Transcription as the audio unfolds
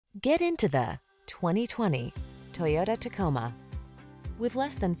Get into the 2020 Toyota Tacoma. With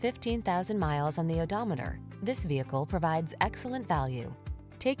less than 15,000 miles on the odometer, this vehicle provides excellent value.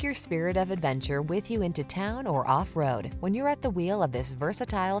 Take your spirit of adventure with you into town or off-road when you're at the wheel of this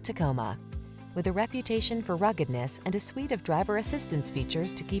versatile Tacoma. With a reputation for ruggedness and a suite of driver assistance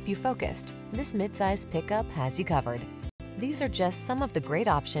features to keep you focused, this midsize pickup has you covered. These are just some of the great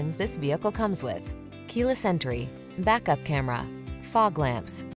options this vehicle comes with: keyless entry, backup camera, fog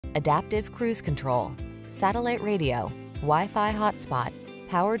lamps, adaptive cruise control, satellite radio, Wi-Fi hotspot,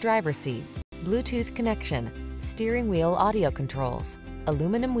 power driver seat, Bluetooth connection, steering wheel audio controls,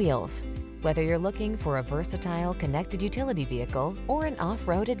 aluminum wheels. Whether you're looking for a versatile connected utility vehicle or an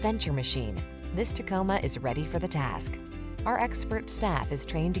off-road adventure machine, this Tacoma is ready for the task. Our expert staff is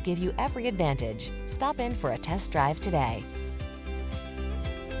trained to give you every advantage. Stop in for a test drive today.